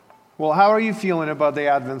Well, how are you feeling about the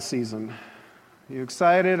Advent season? Are you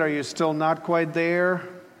excited? Are you still not quite there?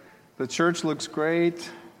 The church looks great.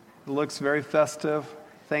 It looks very festive.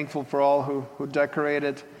 Thankful for all who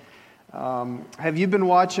decorated. Have you been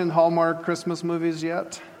watching Hallmark Christmas movies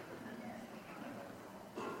yet?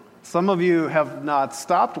 Some of you have not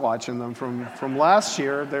stopped watching them from last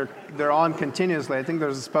year. They're on continuously. I think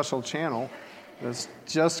there's a special channel. There's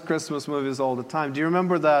just Christmas movies all the time. Do you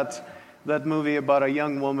remember that movie about a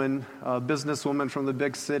young woman, a businesswoman from the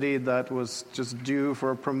big city that was just due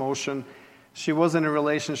for a promotion? She was in a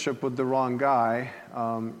relationship with the wrong guy,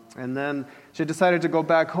 and then she decided to go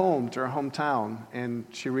back home to her hometown, and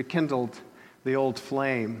she rekindled the old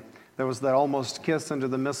flame. There was that almost kiss under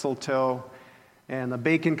the mistletoe, and a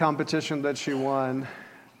baking competition that she won,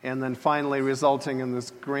 and then finally resulting in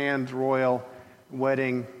this grand royal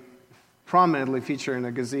wedding, prominently featuring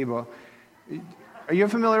a gazebo. Are you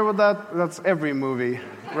familiar with that? That's every movie,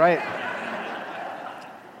 right?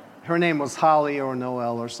 Her name was Holly or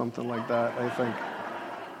Noel or something like that, I think.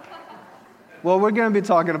 Well, we're going to be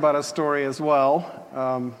talking about a story as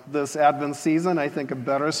well. This Advent season, I think a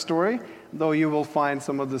better story, though you will find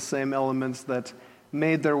some of the same elements that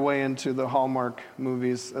made their way into the Hallmark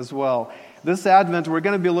movies as well. This Advent, we're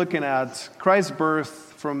going to be looking at Christ's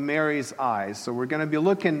birth from Mary's eyes. So we're going to be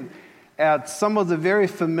looking at some of the very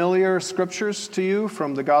familiar scriptures to you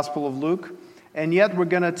from the Gospel of Luke, and yet we're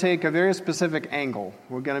going to take a very specific angle.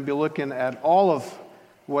 We're going to be looking at all of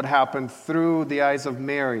what happened through the eyes of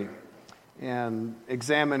Mary and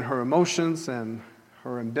examine her emotions and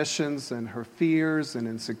her ambitions and her fears and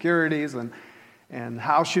insecurities and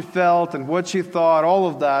how she felt and what she thought. All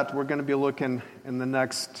of that we're going to be looking in the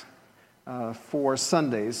next 4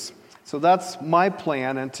 Sundays. So that's my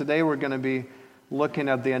plan, and today we're going to be looking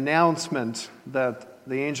at the announcement that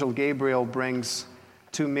the angel Gabriel brings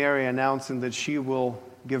to Mary, announcing that she will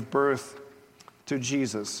give birth to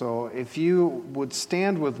Jesus. So if you would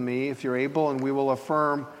stand with me, if you're able, and we will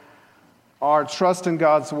affirm our trust in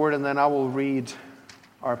God's word, and then I will read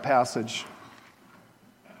our passage.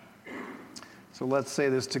 So let's say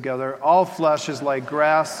this together. All flesh is like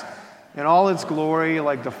grass, and all its glory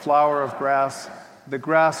like the flower of grass. The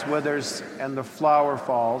grass withers and the flower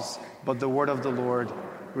falls, but the word of the Lord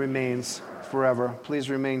remains forever. Please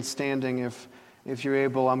remain standing if you're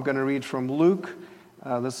able. I'm going to read from Luke.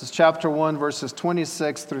 This is chapter 1, verses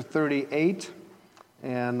 26 through 38.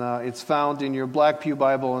 And it's found in your Black Pew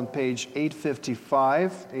Bible on page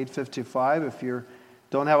 855. 855. If you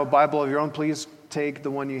don't have a Bible of your own, please take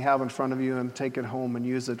the one you have in front of you and take it home and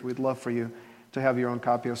use it. We'd love for you to have your own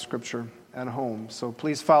copy of Scripture at home. So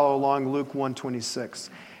please follow along, Luke 1:26.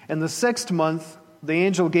 In the 6th month, the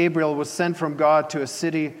angel Gabriel was sent from God to a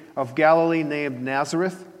city of Galilee named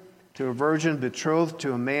Nazareth, to a virgin betrothed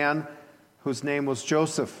to a man whose name was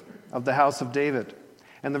Joseph, of the house of David.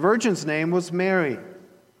 And the virgin's name was Mary.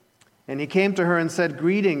 And he came to her and said,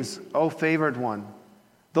 "Greetings, O favored one.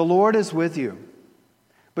 The Lord is with you."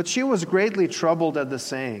 But she was greatly troubled at the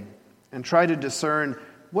saying, and tried to discern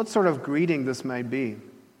what sort of greeting this might be.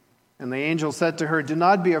 And the angel said to her, "Do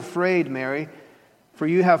not be afraid, Mary, for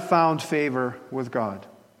you have found favor with God.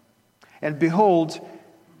 And behold,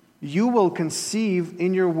 you will conceive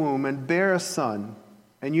in your womb and bear a son,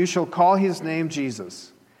 and you shall call his name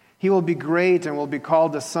Jesus. He will be great and will be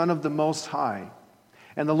called the Son of the Most High.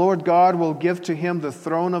 And the Lord God will give to him the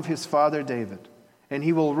throne of his father David, and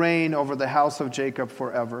he will reign over the house of Jacob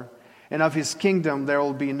forever, and of his kingdom there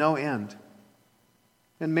will be no end."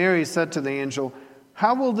 And Mary said to the angel,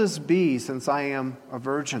 "How will this be, since I am a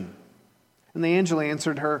virgin?" And the angel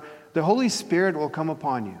answered her, "The Holy Spirit will come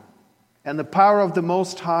upon you, and the power of the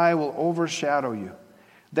Most High will overshadow you.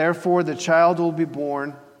 Therefore the child to be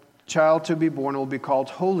born will be called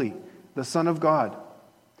Holy, the Son of God.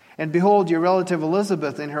 And behold, your relative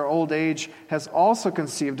Elizabeth in her old age has also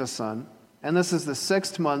conceived a son, and this is the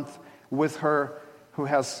 6th month with her who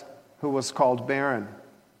was called barren.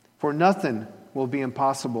 For nothing will be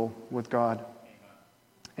impossible with God."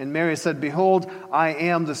 And Mary said, "Behold, I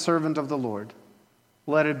am the servant of the Lord.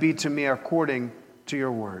 Let it be to me according to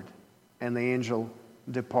your word." And the angel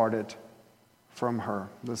departed from her.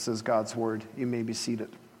 This is God's word. You may be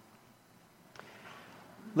seated.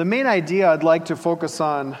 The main idea I'd like to focus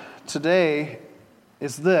on today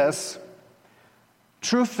is this.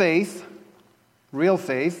 True faith, real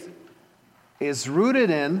faith, is rooted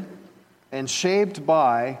in and shaped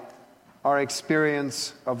by our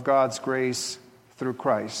experience of God's grace through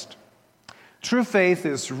Christ. True faith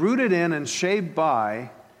is rooted in and shaped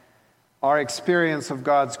by our experience of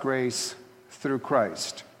God's grace through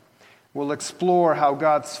Christ. We'll explore how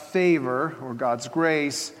God's favor or God's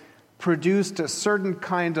grace produced a certain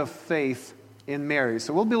kind of faith in Mary.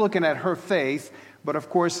 So we'll be looking at her faith, but of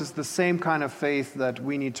course it's the same kind of faith that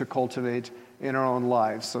we need to cultivate in our own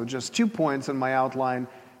lives. So just 2 points in my outline: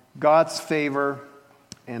 God's favor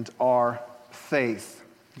and our faith.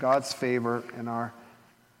 God's favor and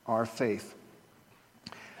our faith.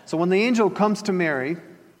 So when the angel comes to Mary,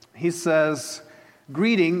 he says,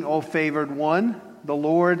 "Greeting, O favored one, the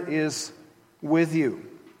Lord is with you."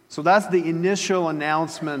 So that's the initial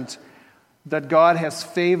announcement that God has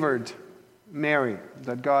favored Mary,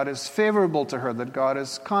 that God is favorable to her, that God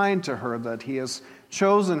is kind to her, that he has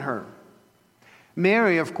chosen her.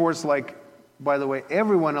 Mary, of course, like, by the way,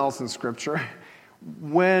 everyone else in Scripture,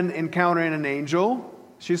 when encountering an angel,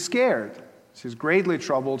 she's scared. She's greatly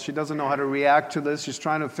troubled. She doesn't know how to react to this. She's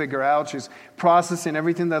trying to figure out. She's processing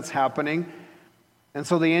everything that's happening. And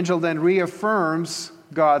so the angel then reaffirms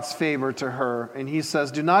God's favor to her. And he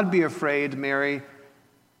says, "Do not be afraid, Mary,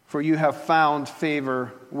 for you have found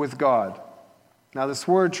favor with God." Now this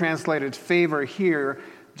word translated favor here,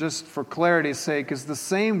 just for clarity's sake, is the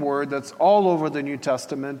same word that's all over the New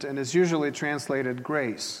Testament and is usually translated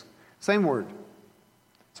grace. Same word.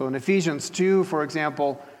 So in Ephesians 2, for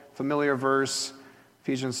example, familiar verse,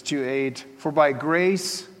 Ephesians 2:8, "For by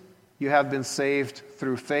grace you have been saved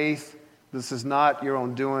through faith. This is not your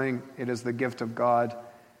own doing, it is the gift of God."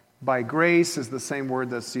 By grace is the same word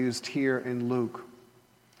that's used here in Luke.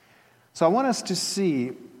 So I want us to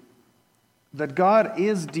see that God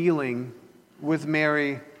is dealing with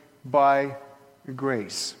Mary by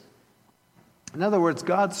grace. In other words,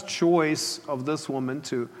 God's choice of this woman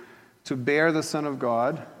to bear the Son of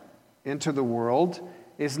God into the world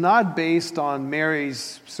is not based on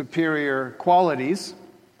Mary's superior qualities,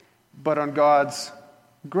 but on God's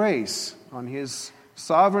grace, on his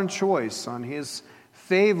sovereign choice, on his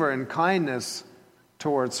favor and kindness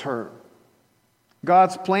towards her.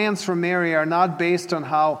 God's plans for Mary are not based on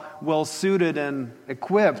how well-suited and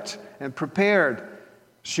equipped and prepared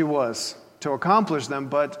she was to accomplish them,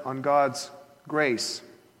 but on God's grace.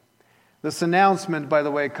 This announcement, by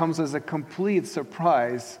the way, comes as a complete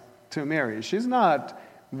surprise to Mary. She's not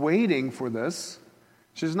waiting for this.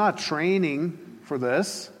 She's not training for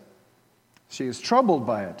this. She is troubled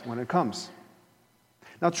by it when it comes.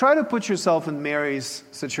 Now try to put yourself in Mary's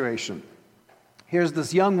situation. Here's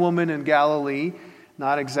this young woman in Galilee,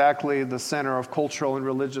 not exactly the center of cultural and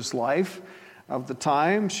religious life of the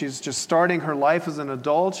time. She's just starting her life as an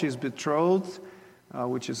adult. She's betrothed,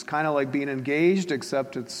 which is kind of like being engaged,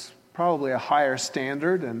 except it's probably a higher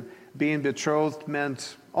standard. And being betrothed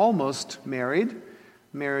meant almost married.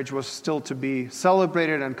 Marriage was still to be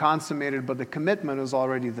celebrated and consummated, but the commitment was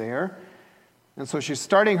already there. And so she's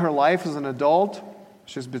starting her life as an adult.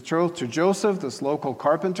 She's betrothed to Joseph, this local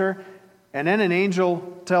carpenter. And then an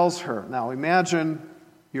angel tells her. Now imagine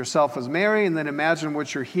yourself as Mary, and then imagine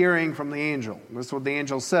what you're hearing from the angel. This is what the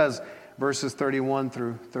angel says, verses 31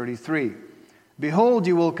 through 33. "Behold,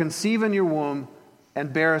 you will conceive in your womb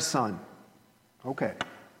and bear a son." Okay.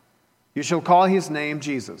 "You shall call his name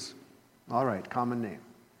Jesus." All right, common name.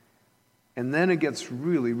 And then it gets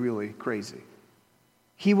really, really crazy.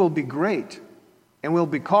 "He will be great and will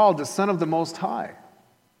be called the Son of the Most High."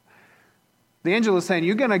 The angel is saying,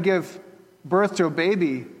 you're going to give birth to a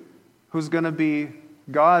baby who's going to be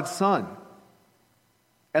God's son.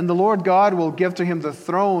 And the Lord God will give to him the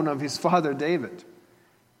throne of his father David.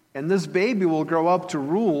 And this baby will grow up to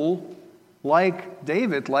rule like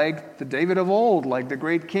David, like the David of old, like the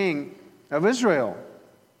great king of Israel.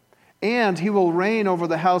 And he will reign over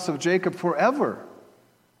the house of Jacob forever.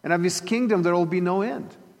 And of his kingdom there will be no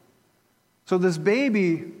end. So this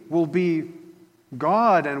baby will be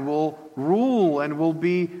God and will rule and will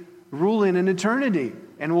be ruling in eternity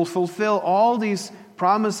and will fulfill all these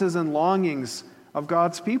promises and longings of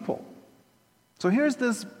God's people. So here's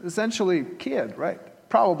this essentially kid, right?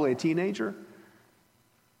 Probably a teenager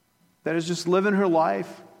that is just living her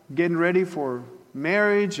life, getting ready for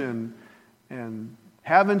marriage and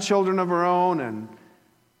having children of her own and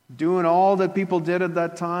doing all that people did at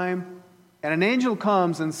that time. And an angel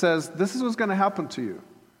comes and says, this is what's going to happen to you.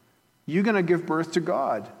 You're going to give birth to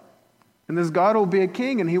God. And this God will be a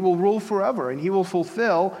king and he will rule forever. And he will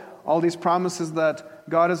fulfill all these promises that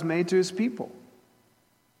God has made to his people.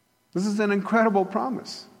 This is an incredible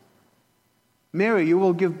promise. Mary, you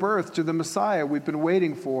will give birth to the Messiah we've been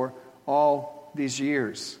waiting for all these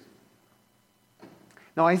years.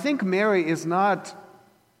 Now, I think Mary is not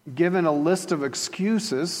given a list of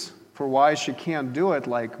excuses for why she can't do it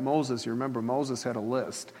like Moses. You remember Moses had a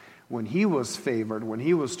list when he was favored, when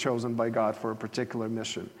he was chosen by God for a particular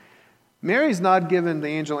mission. Mary's not given the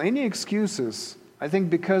angel any excuses, I think,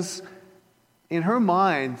 because in her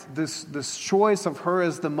mind, this choice of her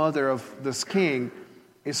as the mother of this king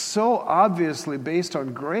is so obviously based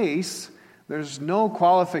on grace, there's no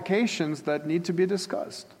qualifications that need to be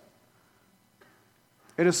discussed.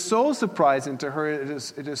 It is so surprising to her, it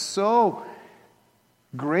is so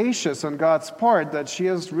gracious on God's part that she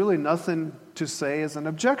has really nothing to say as an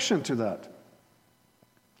objection to that.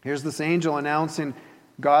 Here's this angel announcing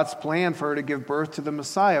God's plan for her to give birth to the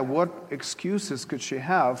Messiah. What excuses could she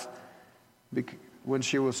have when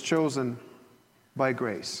she was chosen by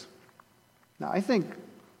grace? Now, I think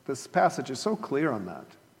this passage is so clear on that.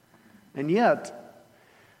 And yet,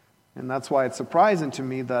 and that's why it's surprising to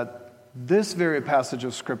me that this very passage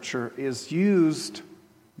of Scripture is used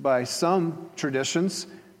by some traditions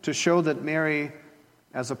to show that Mary,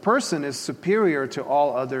 as a person, is superior to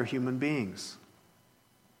all other human beings.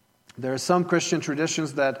 There are some Christian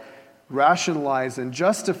traditions that rationalize and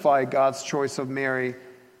justify God's choice of Mary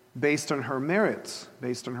based on her merits,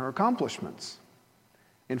 based on her accomplishments.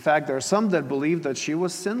 In fact, there are some that believe that she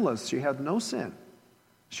was sinless. She had no sin.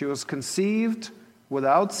 She was conceived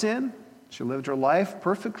without sin. She lived her life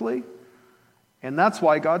perfectly. And that's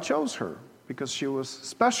why God chose her, because she was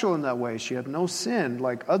special in that way. She had no sin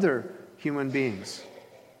like other human beings.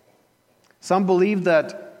 Some believe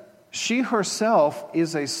that she herself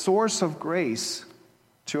is a source of grace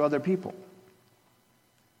to other people.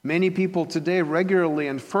 Many people today regularly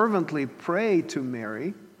and fervently pray to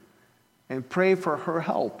Mary and pray for her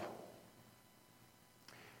help.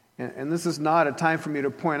 And this is not a time for me to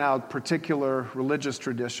point out particular religious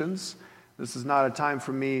traditions. This is not a time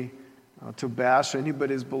for me to bash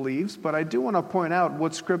anybody's beliefs, but I do want to point out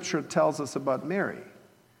what Scripture tells us about Mary.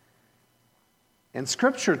 And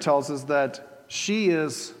Scripture tells us that she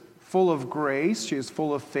is full of grace, she is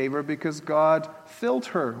full of favor because God filled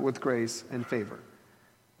her with grace and favor.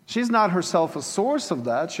 She's not herself a source of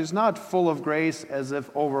that. She's not full of grace as if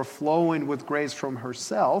overflowing with grace from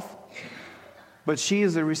herself, but she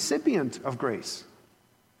is a recipient of grace.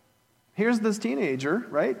 Here's this teenager,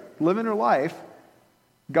 right, living her life.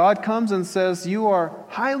 God comes and says, you are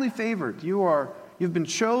highly favored. You've been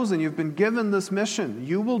chosen. You've been given this mission.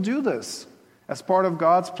 You will do this as part of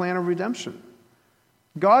God's plan of redemption.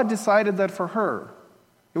 God decided that for her.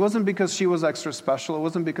 It wasn't because she was extra special. It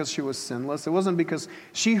wasn't because she was sinless. It wasn't because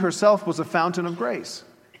she herself was a fountain of grace.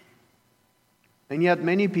 And yet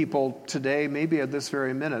many people today, maybe at this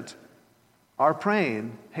very minute, are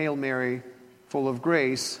praying, Hail Mary, full of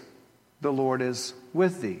grace, the Lord is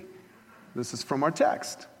with thee. This is from our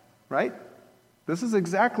text, right? This is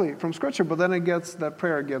exactly from Scripture, but then that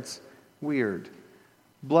prayer gets weird.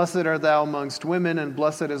 Blessed art thou amongst women, and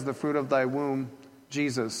blessed is the fruit of thy womb,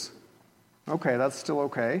 Jesus. Okay, that's still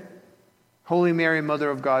okay. Holy Mary, Mother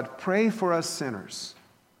of God, pray for us sinners,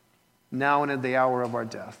 now and at the hour of our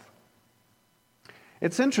death.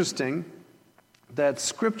 It's interesting that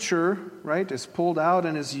Scripture, right, is pulled out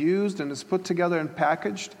and is used and is put together and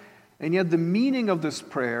packaged, and yet the meaning of this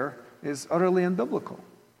prayer is utterly unbiblical.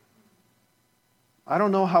 I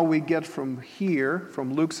don't know how we get from here,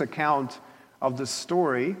 from Luke's account of this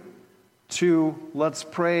story, to let's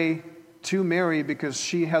pray to Mary because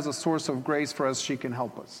she has a source of grace for us, she can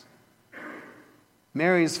help us.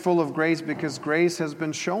 Mary is full of grace because grace has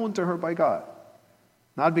been shown to her by God,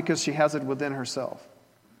 not because she has it within herself.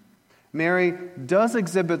 Mary does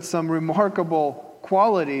exhibit some remarkable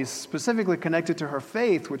qualities specifically connected to her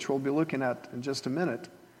faith, which we'll be looking at in just a minute.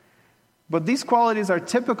 But these qualities are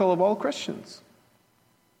typical of all Christians,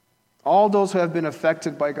 all those who have been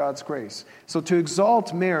affected by God's grace. So to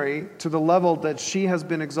exalt Mary to the level that she has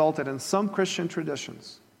been exalted in some Christian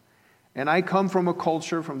traditions, and I come from a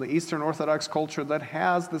culture, from the Eastern Orthodox culture, that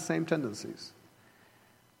has the same tendencies.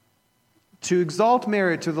 To exalt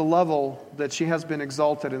Mary to the level that she has been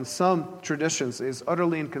exalted in some traditions is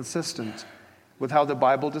utterly inconsistent with how the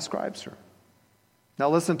Bible describes her. Now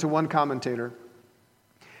listen to one commentator.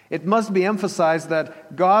 It must be emphasized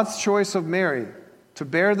that God's choice of Mary to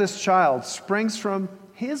bear this child springs from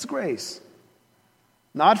His grace,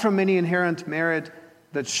 not from any inherent merit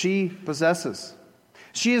that she possesses.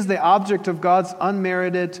 She is the object of God's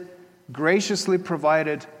unmerited, graciously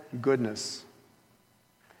provided goodness.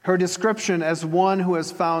 Her description as one who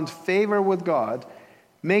has found favor with God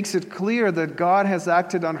makes it clear that God has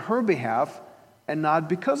acted on her behalf and not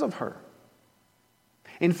because of her.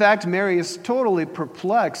 In fact, Mary is totally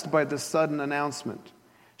perplexed by this sudden announcement.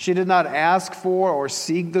 She did not ask for or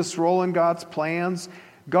seek this role in God's plans.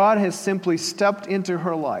 God has simply stepped into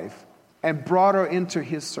her life and brought her into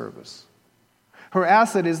His service. Her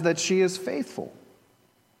asset is that she is faithful.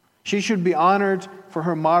 She should be honored for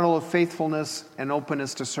her model of faithfulness and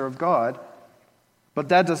openness to serve God. But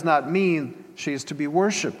that does not mean she is to be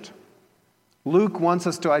worshipped. Luke wants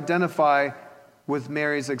us to identify with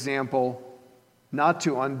Mary's example, not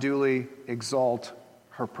to unduly exalt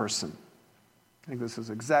her person. I think this is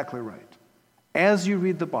exactly right. As you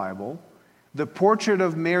read the Bible, the portrait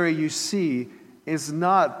of Mary you see is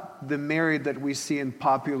not the Mary that we see in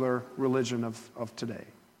popular religion of today.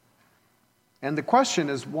 And the question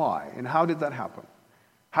is why, and how did that happen?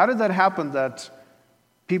 How did that happen that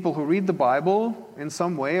people who read the Bible in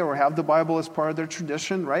some way or have the Bible as part of their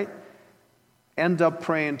tradition, right, end up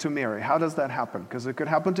praying to Mary? How does that happen? Because it could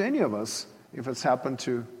happen to any of us if it's happened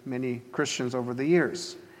to many Christians over the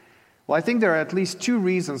years. Well, I think there are at least two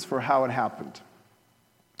reasons for how it happened.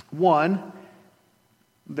 One,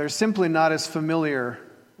 they're simply not as familiar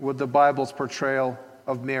with the Bible's portrayal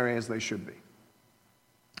of Mary as they should be.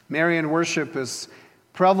 Marian worship is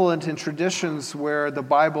prevalent in traditions where the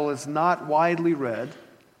Bible is not widely read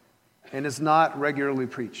and is not regularly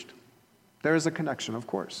preached. There is a connection, of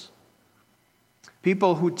course.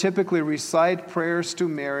 People who typically recite prayers to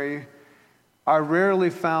Mary are rarely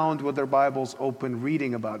found with their Bibles open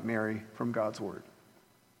reading about Mary from God's Word.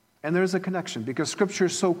 And there's a connection because Scripture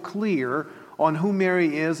is so clear on who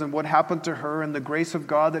Mary is and what happened to her and the grace of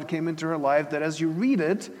God that came into her life that as you read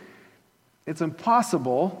it, it's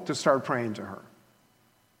impossible to start praying to her.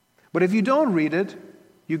 But if you don't read it,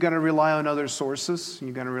 you're going to rely on other sources,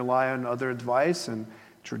 you're going to rely on other advice and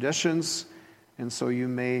traditions, and so you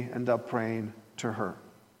may end up praying to her.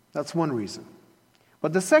 That's one reason.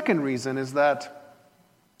 But the second reason is that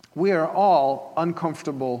we are all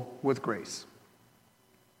uncomfortable with grace.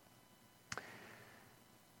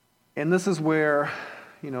 And this is where,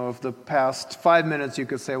 of the past 5 minutes you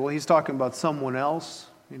could say, well, he's talking about someone else,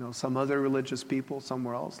 some other religious people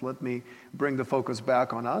somewhere else. Let me bring the focus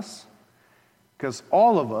back on us. Because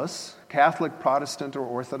all of us, Catholic, Protestant, or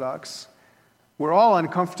Orthodox, we're all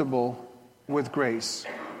uncomfortable with grace.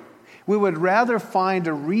 We would rather find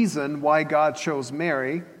a reason why God chose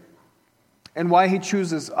Mary and why he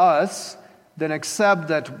chooses us than accept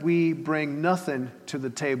that we bring nothing to the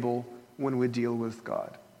table when we deal with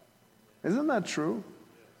God. Isn't that true?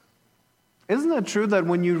 Isn't it true that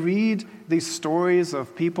when you read these stories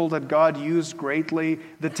of people that God used greatly,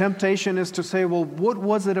 the temptation is to say, well, what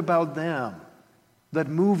was it about them that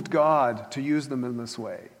moved God to use them in this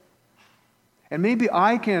way? And maybe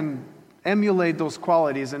I can emulate those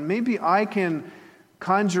qualities, and maybe I can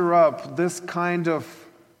conjure up this kind of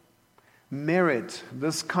merit,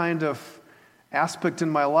 this kind of aspect in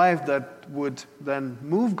my life that would then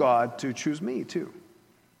move God to choose me too.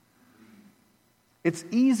 It's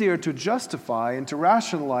easier to justify and to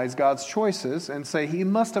rationalize God's choices and say he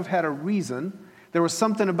must have had a reason. There was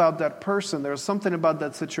something about that person, there was something about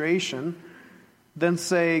that situation, than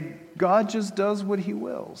say God just does what he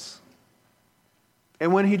wills.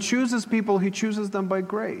 And when he chooses people, he chooses them by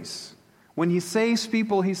grace. When he saves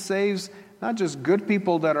people, he saves not just good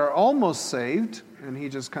people that are almost saved, and he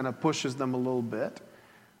just kind of pushes them a little bit,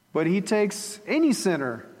 but he takes any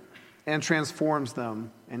sinner and transforms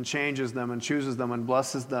them and changes them and chooses them and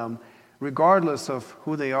blesses them regardless of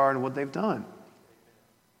who they are and what they've done.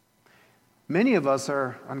 Many of us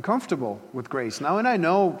are uncomfortable with grace. Now, and I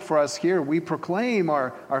know for us here, we proclaim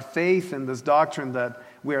our faith in this doctrine that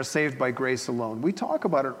we are saved by grace alone. We talk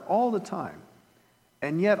about it all the time.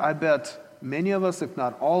 And yet, I bet many of us, if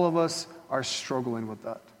not all of us, are struggling with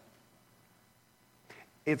that.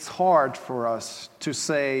 It's hard for us to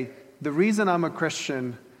say, the reason I'm a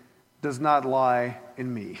Christian does not lie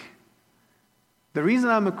in me. The reason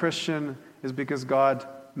I'm a Christian is because God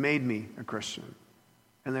made me a Christian.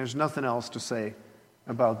 And there's nothing else to say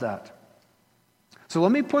about that. So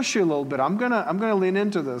let me push you a little bit. I'm gonna lean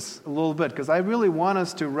into this a little bit because I really want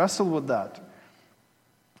us to wrestle with that.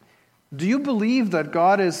 Do you believe that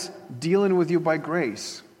God is dealing with you by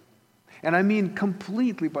grace? And I mean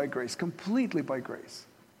completely by grace, completely by grace.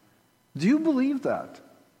 Do you believe that?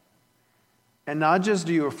 And not just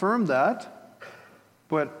do you affirm that,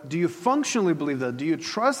 but do you functionally believe that? Do you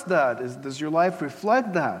trust that? Does your life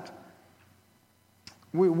reflect that?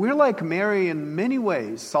 We're like Mary in many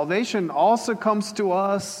ways. Salvation also comes to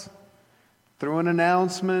us through an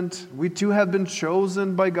announcement. We too have been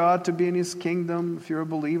chosen by God to be in his kingdom, if you're a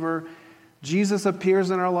believer. Jesus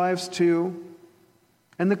appears in our lives too.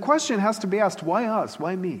 And the question has to be asked, why us?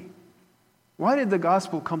 Why me? Why did the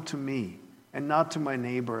gospel come to me and not to my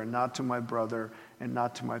neighbor and not to my brother and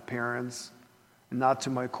not to my parents and not to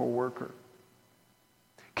my coworker?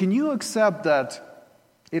 Can you accept that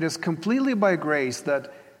it is completely by grace,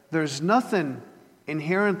 that there's nothing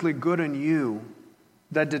inherently good in you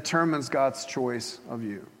that determines God's choice of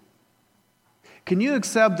you? Can you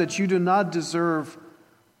accept that you do not deserve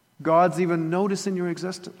God's even notice in your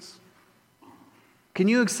existence? Can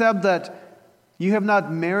you accept that you have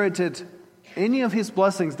not merited any of His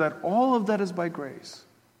blessings, that all of that is by grace?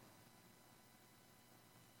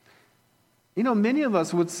 Many of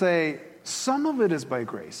us would say some of it is by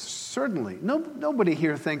grace, certainly. Nobody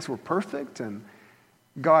here thinks we're perfect and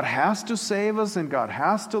God has to save us and God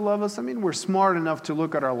has to love us. We're smart enough to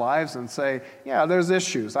look at our lives and say, yeah, there's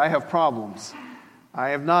issues. I have problems. I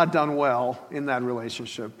have not done well in that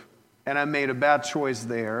relationship, and I made a bad choice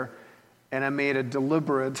there, and I made a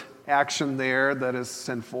deliberate action there that is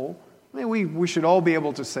sinful. We should all be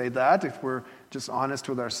able to say that if we're just honest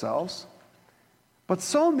with ourselves. But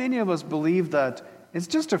so many of us believe that it's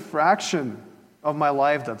just a fraction of my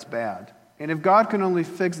life that's bad. And if God can only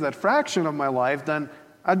fix that fraction of my life, then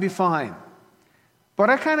I'd be fine. But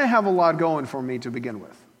I kind of have a lot going for me to begin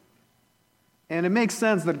with. And it makes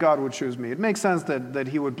sense that God would choose me. It makes sense that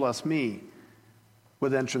He would bless me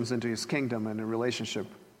with entrance into His kingdom and a relationship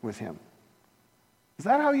with Him. Is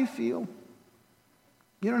that how you feel?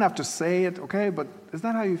 You don't have to say it, okay? But is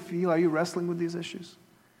that how you feel? Are you wrestling with these issues?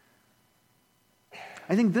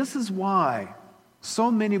 I think this is why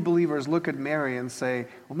so many believers look at Mary and say,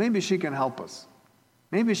 well, maybe she can help us.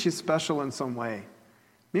 Maybe she's special in some way.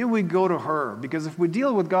 Maybe we go to her, because if we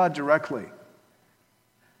deal with God directly,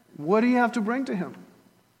 what do you have to bring to Him?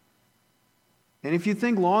 And if you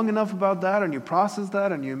think long enough about that and you process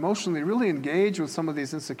that and you emotionally really engage with some of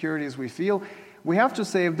these insecurities we feel, we have to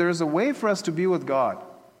say, if there's a way for us to be with God,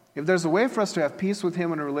 if there's a way for us to have peace with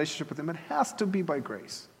Him and a relationship with Him, it has to be by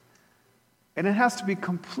grace. And it has to be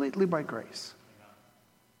completely by grace.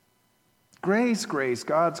 Grace,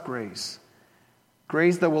 God's grace.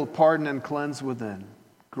 Grace that will pardon and cleanse within.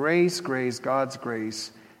 Grace, God's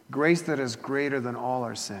grace. Grace that is greater than all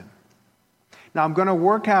our sin. Now, I'm going to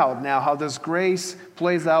work out now how this grace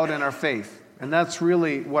plays out in our faith. And that's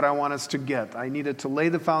really what I want us to get. I needed to lay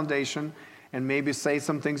the foundation and maybe say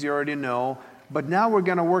some things you already know. But now we're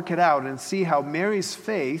going to work it out and see how Mary's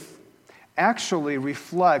faith actually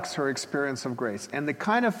reflects her experience of grace. And the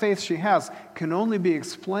kind of faith she has can only be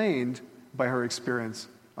explained by her experience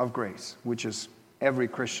of grace, which is every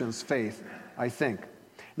Christian's faith, I think.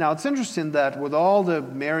 Now, it's interesting that with all the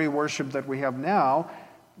Mary worship that we have now,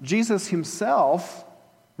 Jesus Himself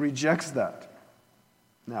rejects that.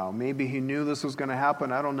 Now, maybe He knew this was going to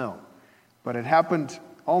happen, I don't know. But it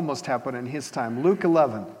almost happened in His time. Luke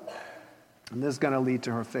 11. And this is going to lead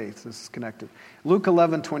to her faith. This is connected. Luke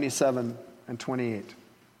 11, 27 and 28.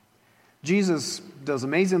 Jesus does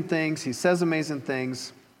amazing things. He says amazing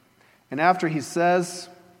things. And after He says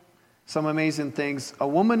some amazing things, a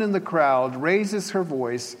woman in the crowd raises her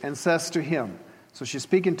voice and says to Him, so she's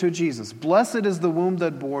speaking to Jesus, "Blessed is the womb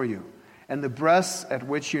that bore you, and the breasts at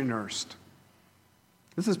which you nursed."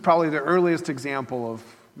 This is probably the earliest example of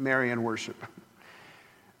Marian worship.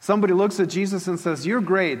 Somebody looks at Jesus and says, "You're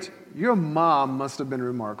great. Your mom must have been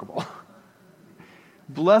remarkable.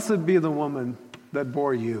 Blessed be the woman that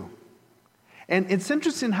bore you." And it's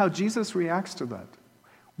interesting how Jesus reacts to that.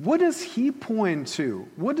 What does He point to?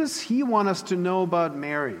 What does He want us to know about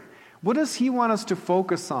Mary? What does He want us to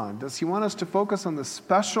focus on? Does He want us to focus on the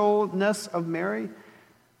specialness of Mary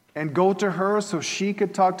and go to her so she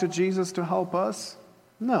could talk to Jesus to help us?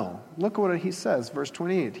 No. Look at what He says, verse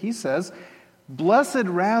 28. He says, "Blessed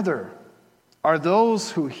rather are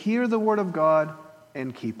those who hear the word of God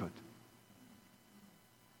and keep it."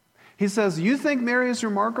 He says, you think Mary is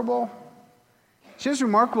remarkable? She's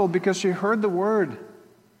remarkable because she heard the word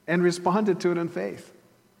and responded to it in faith.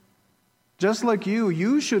 Just like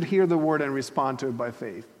you should hear the word and respond to it by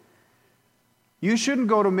faith. You shouldn't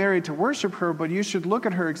go to Mary to worship her, but you should look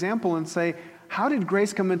at her example and say, how did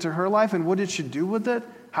grace come into her life and what did she do with it?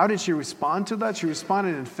 How did she respond to that? She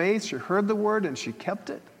responded in faith, she heard the word, and she kept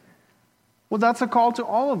it. Well, that's a call to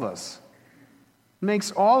all of us. It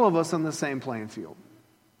makes all of us on the same playing field.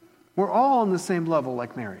 We're all on the same level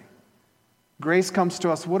like Mary. Grace comes to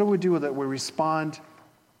us. What do we do with it? We respond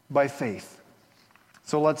by faith.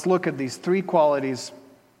 So let's look at these three qualities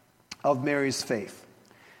of Mary's faith.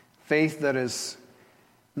 Faith that is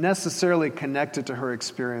necessarily connected to her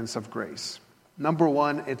experience of grace. Number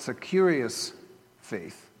one, it's a curious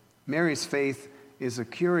faith. Mary's faith is a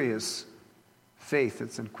curious faith.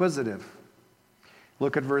 It's inquisitive.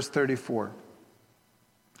 Look at verse 34.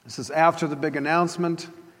 This is after the big announcement,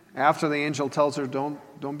 after the angel tells her,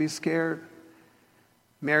 don't be scared.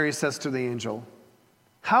 Mary says to the angel,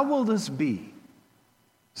 "How will this be,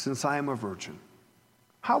 since I am a virgin?"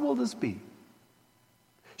 How will this be?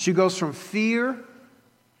 She goes from fear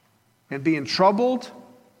and being troubled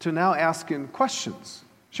to now asking questions.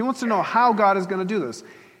 She wants to know how God is going to do this.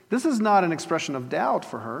 This is not an expression of doubt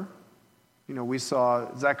for her. We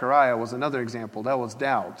saw Zechariah was another example. That was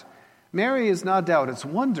doubt. Mary is not doubt, it's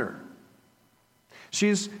wonder.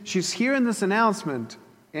 She's hearing this announcement,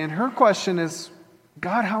 and her question is,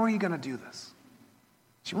 God, how are you going to do this?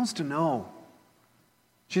 She wants to know.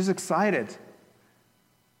 She's excited.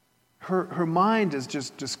 Her mind is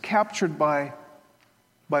just captured by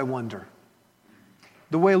wonder.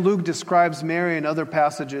 The way Luke describes Mary in other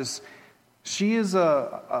passages, she is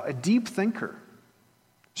a deep thinker.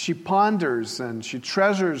 She ponders and she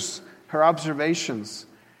treasures her observations,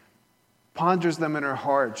 ponders them in her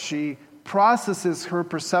heart. She processes her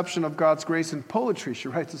perception of God's grace in poetry. She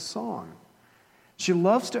writes a song. She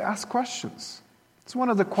loves to ask questions. It's one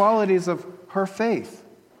of the qualities of her faith.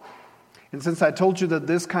 And since I told you that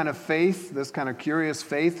this kind of faith, this kind of curious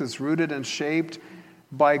faith, is rooted and shaped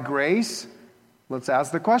by grace, let's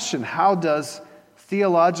ask the question, how does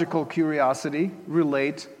theological curiosity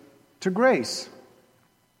relate to grace?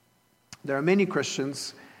 There are many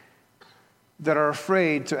Christians that are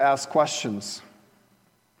afraid to ask questions.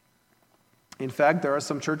 In fact, there are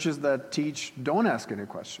some churches that teach, don't ask any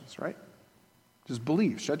questions, right? Just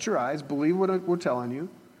believe. Shut your eyes, believe what we're telling you,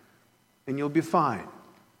 and you'll be fine.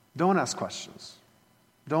 Don't ask questions.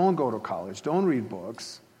 Don't go to college. Don't read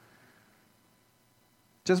books.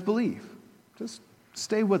 Just believe. Just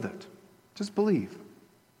stay with it. Just believe.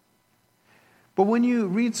 But when you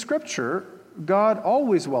read Scripture, God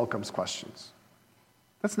always welcomes questions.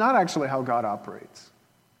 That's not actually how God operates.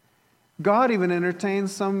 God even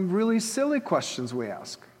entertains some really silly questions we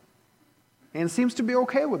ask, and seems to be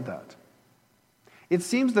okay with that. It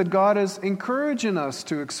seems that God is encouraging us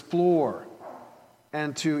to explore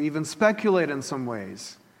and to even speculate in some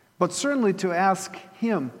ways, but certainly to ask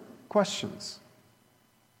Him questions.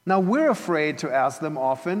 Now, we're afraid to ask them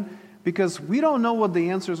often because we don't know what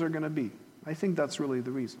the answers are going to be. I think that's really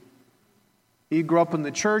the reason. You grew up in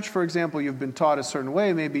the church, for example, you've been taught a certain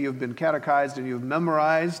way, maybe you've been catechized and you've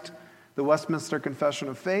memorized the Westminster Confession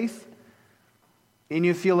of Faith, and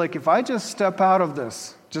you feel like if I just step out of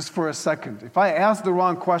this just for a second, if I ask the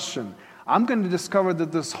wrong question, I'm going to discover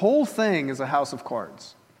that this whole thing is a house of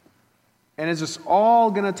cards. And it's just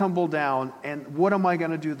all going to tumble down, and what am I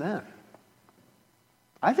going to do then?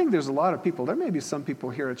 I think there's a lot of people, there may be some people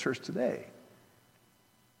here at church today,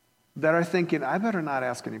 that are thinking, I better not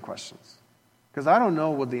ask any questions, because I don't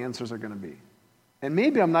know what the answers are going to be. And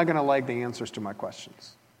maybe I'm not going to like the answers to my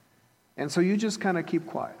questions. And so you just kind of keep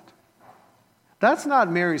quiet. That's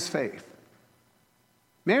not Mary's faith.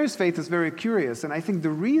 Mary's faith is very curious, and I think the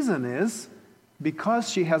reason is because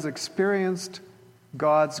she has experienced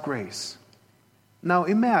God's grace. Now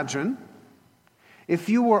imagine if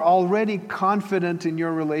you were already confident in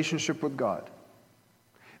your relationship with God,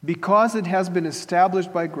 because it has been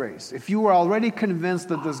established by grace. If you were already convinced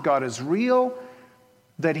that this God is real,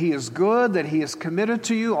 that He is good, that He is committed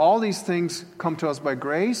to you, all these things come to us by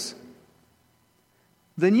grace,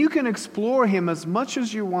 then you can explore Him as much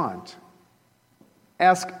as you want.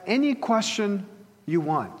 Ask any question you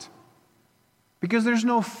want. Because there's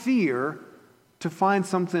no fear to find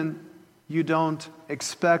something you don't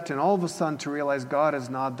expect and all of a sudden to realize God is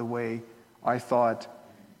not the way I thought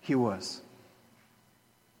He was.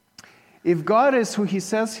 If God is who He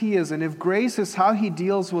says He is, and if grace is how He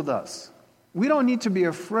deals with us, we don't need to be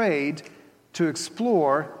afraid to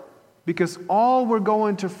explore, because all we're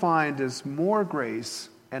going to find is more grace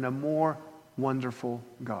and a more wonderful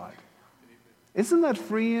God. Isn't that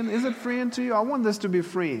freeing? Is it freeing to you? I want this to be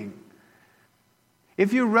freeing.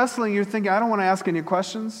 If you're wrestling, you're thinking, I don't want to ask any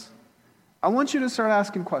questions, I want you to start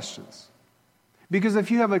asking questions. Because if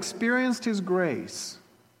you have experienced His grace,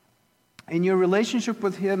 and your relationship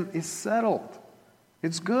with Him is settled,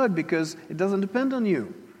 it's good because it doesn't depend on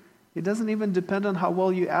you. It doesn't even depend on how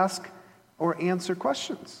well you ask or answer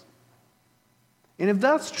questions. And if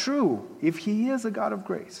that's true, if He is a God of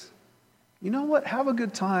grace, you know what? Have a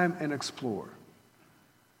good time and explore.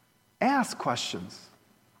 Ask questions.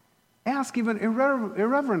 Ask even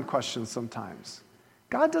irreverent questions sometimes.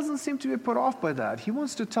 God doesn't seem to be put off by that. He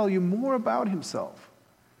wants to tell you more about Himself.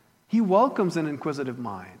 He welcomes an inquisitive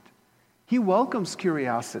mind. He welcomes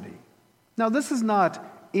curiosity. Now, this is not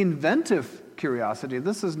inventive curiosity.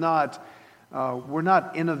 This is not, we're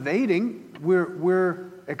not innovating.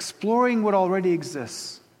 We're exploring what already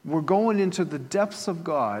exists. We're going into the depths of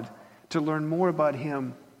God to learn more about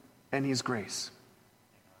Him and His grace.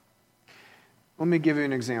 Let me give you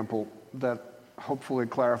an example that hopefully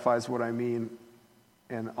clarifies what I mean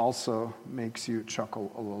and also makes you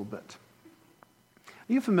chuckle a little bit.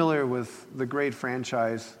 Are you familiar with the great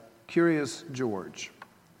franchise Curious George?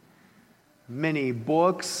 many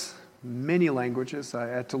books, many languages. I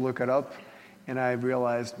had to look it up, and I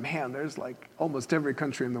realized, man, there's like almost every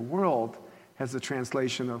country in the world has a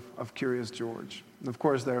translation of Curious George. And of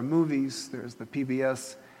course, there are movies, there's the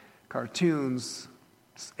PBS cartoons,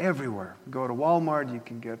 it's everywhere. Go to Walmart, you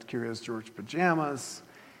can get Curious George pajamas,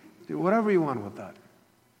 do whatever you want with that.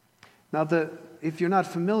 Now, if you're not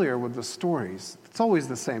familiar with the stories, it's always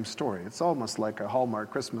the same story. It's almost like a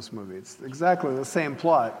Hallmark Christmas movie. It's exactly the same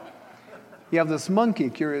plot. You have this monkey,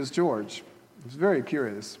 Curious George. He's very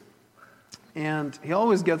curious. And he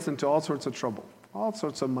always gets into all sorts of trouble, all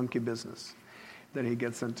sorts of monkey business that he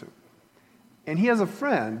gets into. And he has a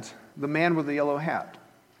friend, the man with the yellow hat.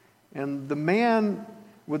 And the man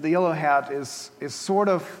with the yellow hat is sort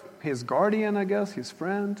of his guardian, I guess, his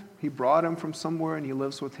friend. He brought him from somewhere, and he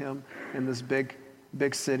lives with him in this big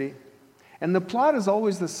city. And the plot is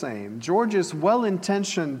always the same. George's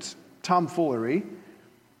well-intentioned tomfoolery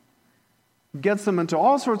gets him into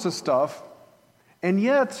all sorts of stuff, and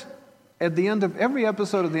yet, at the end of every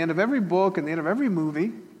episode, at the end of every book, at the end of every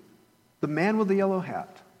movie, the man with the yellow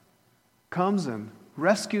hat comes and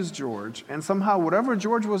rescues George, and somehow whatever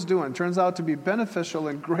George was doing turns out to be beneficial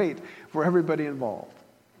and great for everybody involved.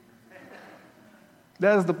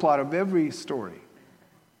 That is the plot of every story.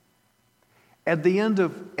 At the end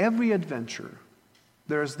of every adventure,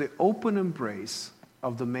 there is the open embrace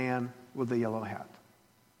of the man with the yellow hat.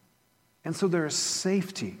 And so there is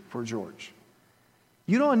safety for George.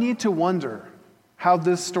 You don't need to wonder how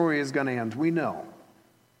this story is going to end. We know.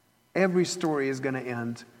 Every story is going to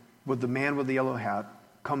end with the man with the yellow hat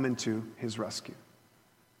coming to his rescue.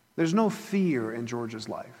 There's no fear in George's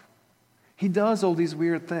life. He does all these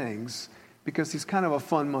weird things because he's kind of a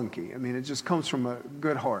fun monkey. I mean, it just comes from a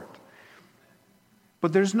good heart.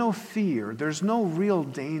 But there's no fear. There's no real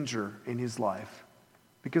danger in his life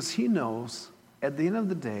because he knows at the end of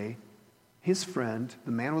the day, his friend,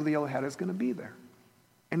 the man with the yellow hat, is going to be there.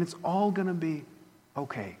 And it's all going to be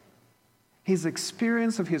okay. His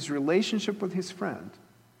experience of his relationship with his friend,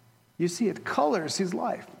 you see, it colors his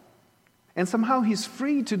life. And somehow he's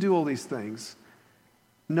free to do all these things,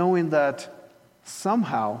 knowing that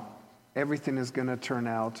somehow everything is going to turn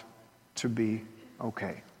out to be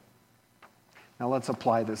okay. Now let's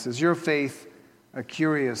apply this. Is your faith a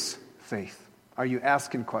curious faith? Are you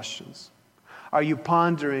asking questions? Are you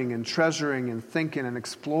pondering and treasuring and thinking and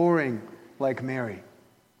exploring like Mary?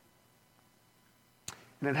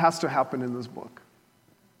 And it has to happen in this book,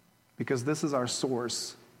 because this is our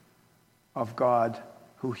source of God,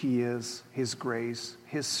 who He is, His grace,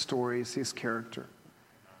 His stories, His character.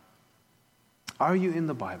 Are you in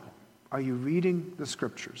the Bible? Are you reading the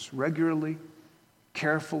Scriptures regularly,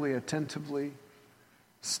 carefully, attentively,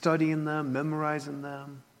 studying them, memorizing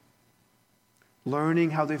them,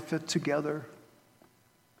 learning how they fit together,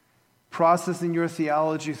 processing your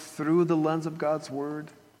theology through the lens of God's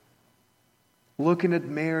Word, looking at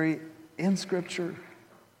Mary in Scripture?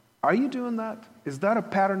 Are you doing that? Is that a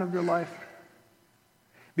pattern of your life?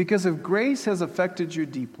 Because if grace has affected you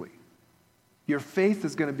deeply, your faith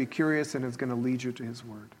is going to be curious and it's going to lead you to His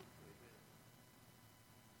Word.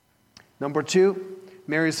 Number 2,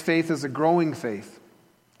 Mary's faith is a growing faith.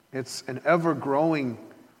 It's an ever-growing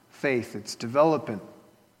faith. It's developing.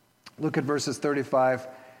 Look at verses 35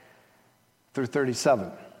 through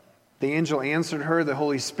 37. The angel answered her, "The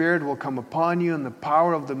Holy Spirit will come upon you, and the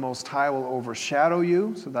power of the Most High will overshadow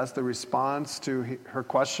you." So that's the response to her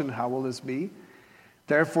question, how will this be?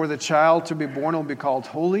 "Therefore the child to be born will be called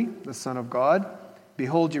Holy, the Son of God.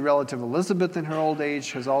 Behold, your relative Elizabeth in her old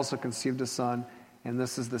age has also conceived a son, and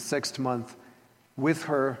this is the 6th month with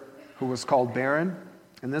her who was called barren."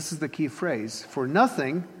 And this is the key phrase, "For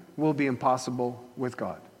nothing will be impossible with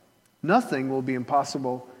God." Nothing will be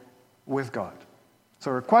impossible with God. So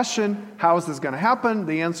her question, how is this going to happen?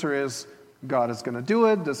 The answer is, God is going to do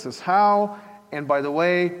it. This is how. And by the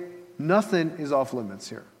way, nothing is off limits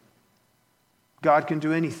here. God can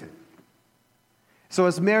do anything. So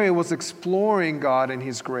as Mary was exploring God and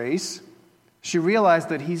His grace, she realized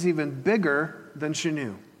that He's even bigger than she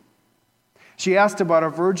knew. She asked about a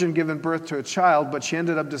virgin giving birth to a child, but she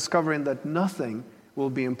ended up discovering that nothing will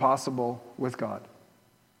be impossible with God.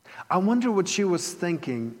 I wonder what she was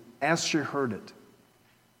thinking as she heard it.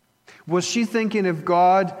 Was she thinking, if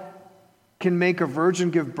God can make a virgin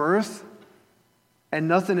give birth and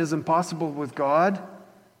nothing is impossible with God,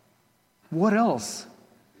 what else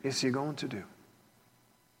is He going to do?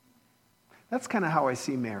 That's kind of how I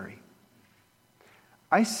see Mary.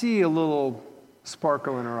 I see a little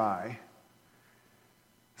sparkle in her eye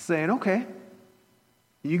saying, okay,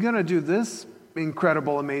 you're going to do this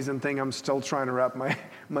incredible, amazing thing I'm still trying to wrap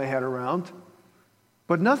my head around.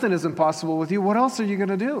 But nothing is impossible with you. What else are you going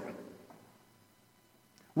to do?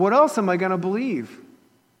 What else am I going to believe?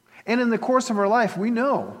 And in the course of our life, we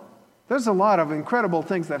know there's a lot of incredible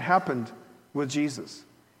things that happened with Jesus.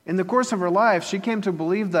 In the course of her life, she came to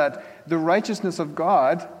believe that the righteousness of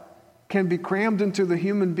God can be crammed into the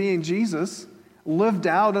human being Jesus, lived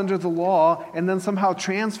out under the law, and then somehow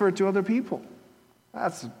transferred to other people.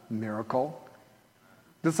 That's a miracle.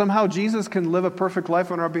 That somehow Jesus can live a perfect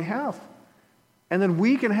life on our behalf. And then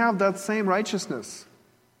we can have that same righteousness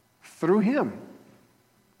through him.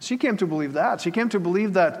 She came to believe that. She came to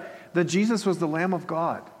believe that Jesus was the Lamb of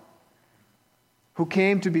God who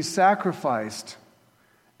came to be sacrificed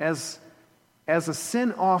as a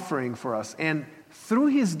sin offering for us. And through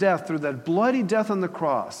his death, through that bloody death on the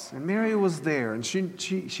cross, and Mary was there, and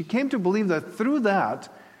she came to believe that through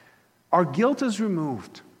that, our guilt is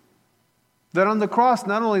removed. That on the cross,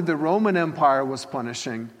 not only the Roman Empire was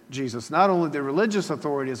punishing Jesus, not only the religious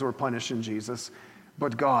authorities were punishing Jesus,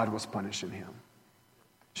 but God was punishing him.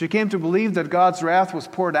 She came to believe that God's wrath was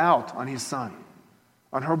poured out on his son,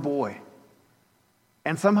 on her boy.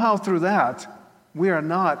 And somehow through that, we are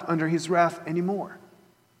not under his wrath anymore.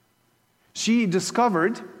 She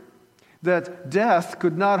discovered that death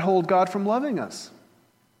could not hold God from loving us.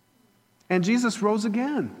 And Jesus rose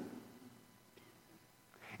again.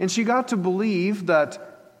 And she got to believe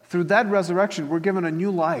that through that resurrection, we're given a new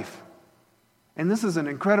life. And this is an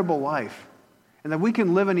incredible life. And that we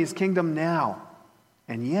can live in his kingdom now.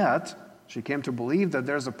 And yet, she came to believe that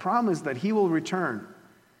there's a promise that he will return.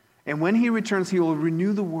 And when he returns, he will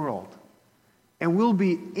renew the world. And we'll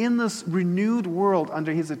be in this renewed world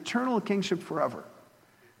under his eternal kingship forever.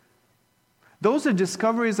 Those are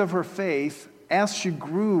discoveries of her faith as she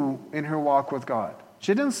grew in her walk with God.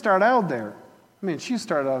 She didn't start out there. I mean, she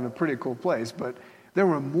started out in a pretty cool place, but there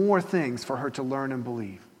were more things for her to learn and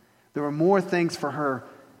believe. There were more things for her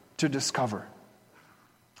to discover.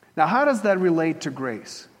 Now, how does that relate to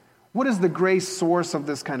grace? What is the grace source of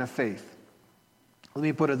this kind of faith? Let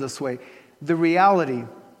me put it this way. The reality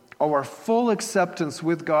of our full acceptance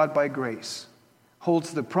with God by grace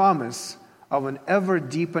holds the promise of an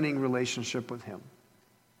ever-deepening relationship with him.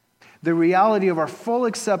 The reality of our full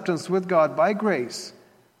acceptance with God by grace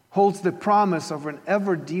holds the promise of an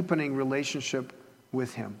ever-deepening relationship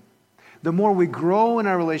with him. The more we grow in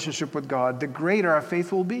our relationship with God, the greater our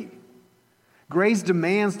faith will be. Grace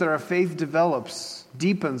demands that our faith develops,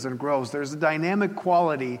 deepens, and grows. There's a dynamic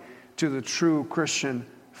quality to the true Christian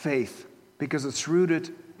faith because it's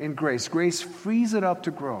rooted in grace. Grace frees it up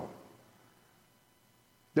to grow.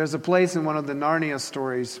 There's a place in one of the Narnia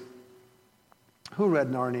stories. Who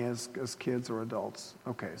read Narnia as kids or adults?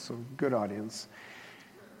 Okay, so good audience.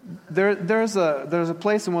 There's a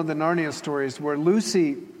place in one of the Narnia stories where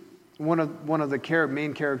Lucy, one of the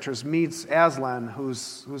main characters, meets Aslan,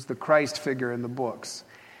 who's the Christ figure in the books.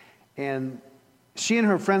 And she and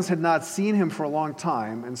her friends had not seen him for a long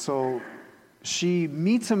time, and so she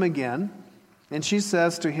meets him again, and she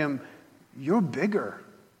says to him, "You're bigger."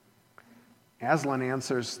 Aslan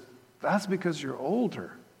answers, "That's because you're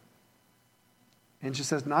older." And she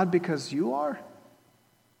says, "Not because you are?"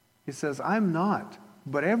 He says, "I'm not.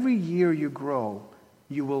 But every year you grow,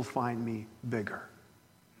 you will find me bigger."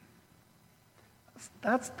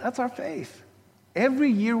 That's our faith. Every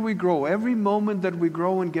year we grow, every moment that we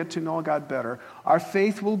grow and get to know God better, our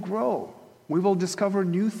faith will grow. We will discover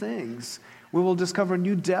new things. We will discover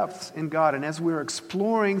new depths in God. And as we're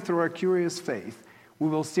exploring through our curious faith, we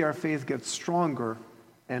will see our faith get stronger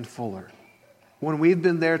and fuller. When we've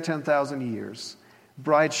been there 10,000 years,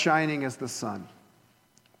 bright shining as the sun,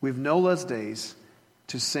 we've no less days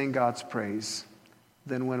to sing God's praise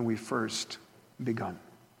than when we first begun.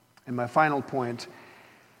 And my final point,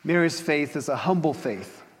 Mary's faith is a humble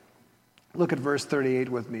faith. Look at verse 38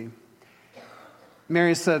 with me.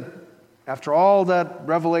 Mary said, after all that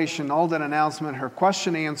revelation, all that announcement, her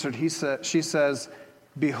question answered, she says,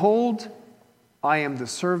 "Behold, I am the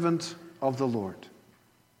servant of the Lord.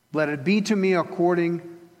 Let it be to me according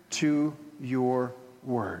to your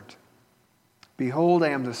word." Behold, I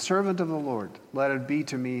am the servant of the Lord. Let it be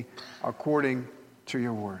to me according to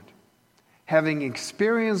your word. Having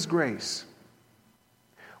experienced grace,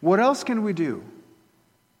 what else can we do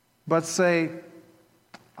but say,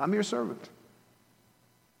 "I'm your servant.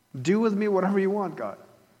 Do with me whatever you want, God"?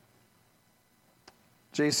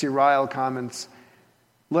 J.C. Ryle comments,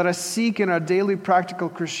 "Let us seek in our daily practical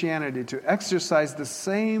Christianity to exercise the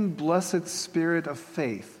same blessed spirit of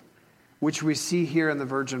faith which we see here in the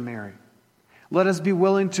Virgin Mary. Let us be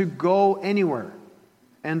willing to go anywhere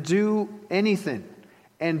and do anything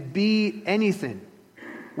and be anything,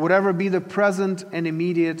 whatever be the present and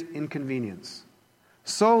immediate inconvenience.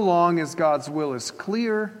 so long as God's will is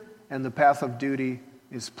clear and the path of duty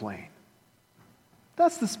is plain.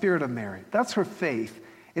 That's the spirit of Mary. That's her faith.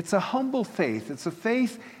 It's a humble faith. It's a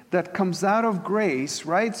faith that comes out of grace,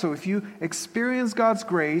 right? So if you experience God's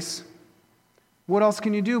grace, what else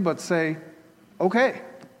can you do but say, okay,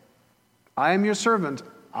 I am your servant.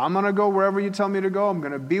 I'm going to go wherever you tell me to go. I'm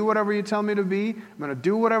going to be whatever you tell me to be. I'm going to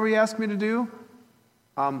do whatever you ask me to do.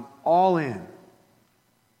 I'm all in.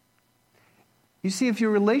 You see, if your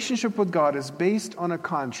relationship with God is based on a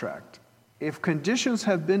contract, if conditions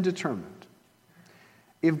have been determined,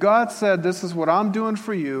 if God said, this is what I'm doing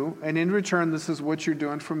for you, and in return, this is what you're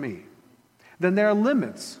doing for me, then there are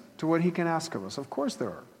limits to what he can ask of us. Of course there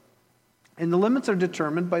are. And the limits are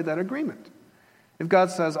determined by that agreement. If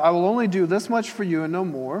God says, I will only do this much for you and no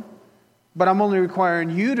more, but I'm only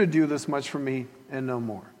requiring you to do this much for me and no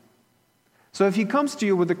more. So if he comes to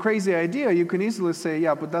you with a crazy idea, you can easily say,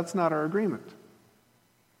 yeah, but that's not our agreement.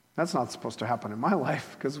 That's not supposed to happen in my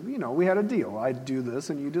life because, we had a deal. I do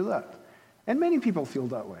this and you do that. And many people feel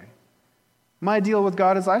that way. My deal with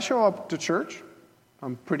God is I show up to church.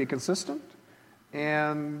 I'm pretty consistent.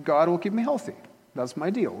 And God will keep me healthy. That's my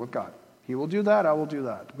deal with God. He will do that, I will do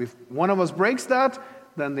that. If one of us breaks that,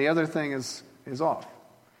 then the other thing is off.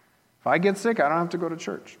 If I get sick, I don't have to go to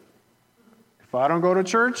church. If I don't go to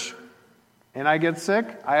church and I get sick,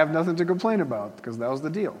 I have nothing to complain about because that was the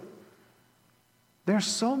deal. There are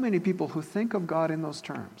so many people who think of God in those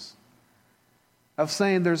terms, of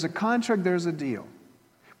saying there's a contract, there's a deal.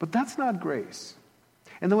 But that's not grace.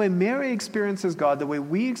 And the way Mary experiences God, the way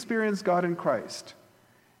we experience God in Christ,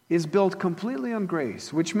 is built completely on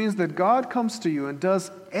grace, which means that God comes to you and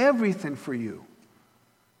does everything for you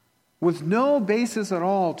with no basis at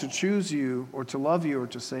all to choose you or to love you or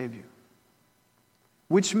to save you.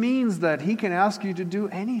 Which means that he can ask you to do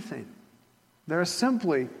anything. There are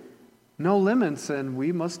simply no limits, and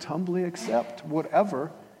we must humbly accept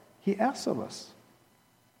whatever he asks of us.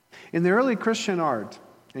 In the early Christian art,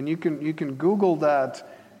 and you can Google that,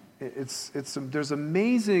 there's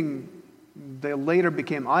amazing. They later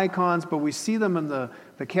became icons, but we see them in the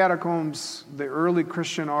catacombs, the early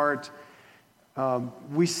Christian art.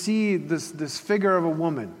 We see this figure of a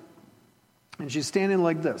woman, and she's standing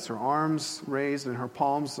like this, her arms raised and her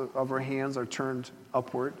palms of her hands are turned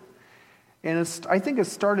upward. And I think it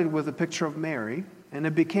started with a picture of Mary, and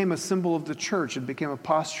it became a symbol of the church. It became a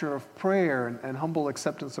posture of prayer and humble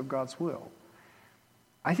acceptance of God's will.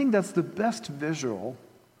 I think that's the best visual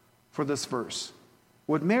for this verse.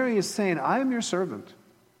 What Mary is saying, I am your servant.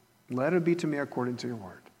 Let it be to me according to your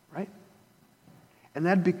word, right? And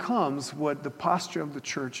that becomes what the posture of the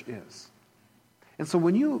church is. And so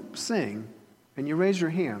when you sing and you raise your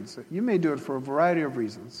hands, you may do it for a variety of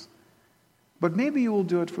reasons, but maybe you will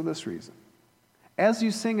do it for this reason. As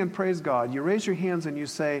you sing and praise God, you raise your hands and you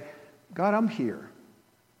say, God, I'm here.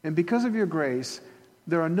 And because of your grace,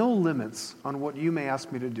 there are no limits on what you may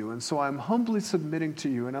ask me to do. And so I'm humbly submitting to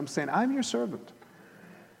you, and I'm saying, I'm your servant.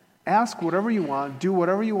 Ask whatever you want, do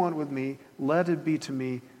whatever you want with me, let it be to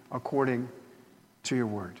me according to your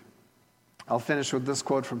word. I'll finish with this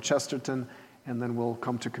quote from Chesterton, and then we'll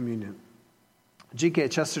come to communion. G.K.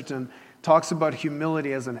 Chesterton talks about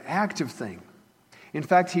humility as an active thing. In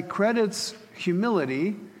fact, he credits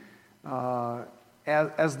humility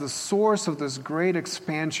as the source of this great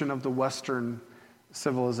expansion of the Western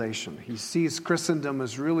civilization. He sees Christendom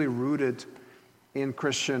as really rooted in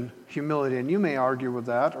Christian humility. And you may argue with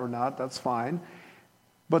that or not, that's fine.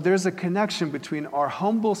 But there's a connection between our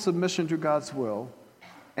humble submission to God's will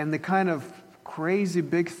and the kind of crazy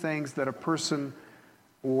big things that a person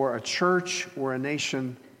or a church or a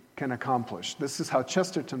nation can accomplish. This is how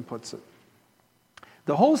Chesterton puts it.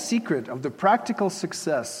 The whole secret of the practical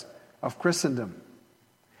success of Christendom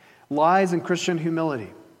lies in Christian humility,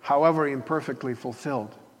 however imperfectly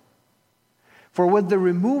fulfilled. For with the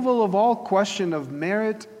removal of all question of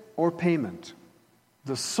merit or payment,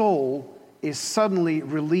 the soul is suddenly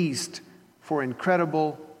released for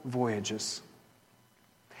incredible voyages.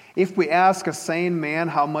 If we ask a sane man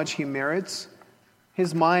how much he merits,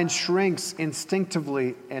 his mind shrinks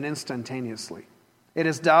instinctively and instantaneously. It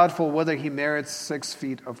is doubtful whether he merits 6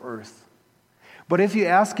 feet of earth. But if you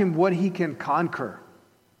ask him what he can conquer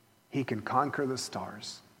the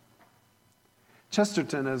stars.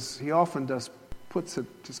 Chesterton, as he often does, puts it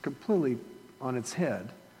just completely on its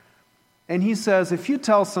head. And he says, if you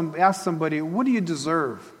ask somebody, what do you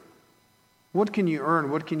deserve? What can you earn?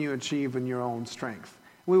 What can you achieve in your own strength?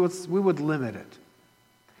 We would limit it.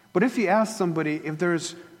 But if you ask somebody, if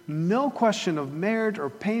there's no question of merit or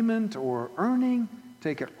payment or earning,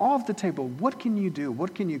 take it off the table. What can you do?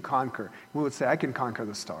 What can you conquer? We would say, I can conquer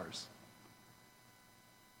the stars.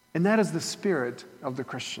 And that is the spirit of the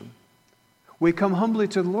Christian. We come humbly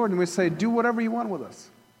to the Lord and we say, do whatever you want with us.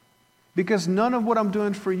 Because none of what I'm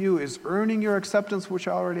doing for you is earning your acceptance, which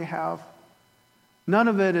I already have. None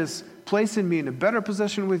of it is placing me in a better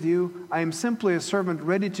position with you. I am simply a servant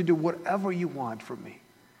ready to do whatever you want from me.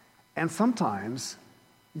 And sometimes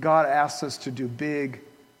God asks us to do big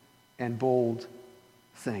and bold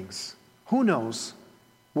things. Who knows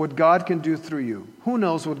what God can do through you? Who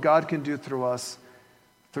knows what God can do through us,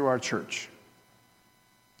 through our church?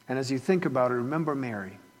 And as you think about it, remember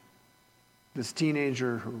Mary, this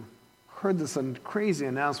teenager who heard this crazy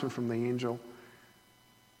announcement from the angel.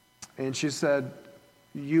 And she said,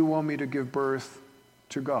 you want me to give birth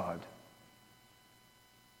to God?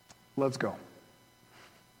 Let's go.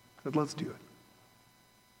 Let's do it.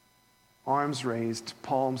 Arms raised,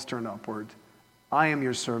 palms turned upward. I am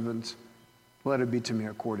your servant. Let it be to me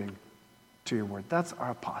according to your word. That's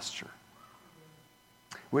our posture.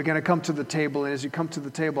 We're going to come to the table, and as you come to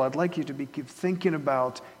the table, I'd like you to keep thinking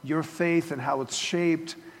about your faith and how it's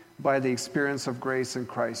shaped by the experience of grace in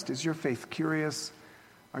Christ. Is your faith curious?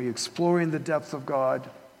 Are you exploring the depth of God?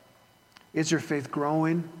 Is your faith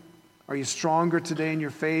growing? Are you stronger today in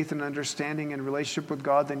your faith and understanding and relationship with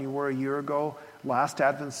God than you were a year ago, last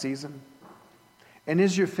Advent season? And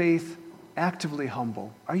is your faith actively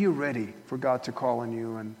humble? Are you ready for God to call on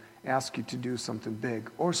you and ask you to do something big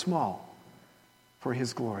or small for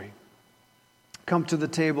His glory? Come to the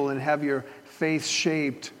table and have your faith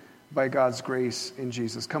shaped by God's grace in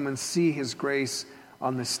Jesus. Come and see His grace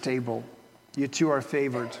on this table. You too are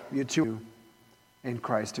favored. You too in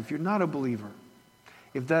Christ. If you're not a believer,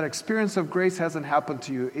 if that experience of grace hasn't happened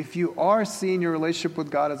to you, if you are seeing your relationship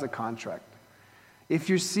with God as a contract, if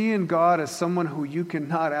you're seeing God as someone who you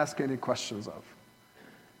cannot ask any questions of,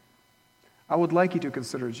 I would like you to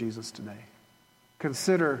consider Jesus today.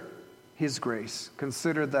 Consider His grace.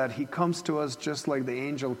 Consider that He comes to us just like the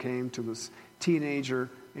angel came to this teenager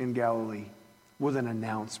in Galilee with an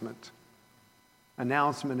announcement.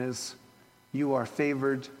 Announcement is, you are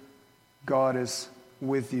favored. God is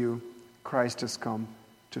with you. Christ has come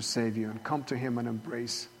to save you. And come to Him and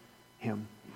embrace Him.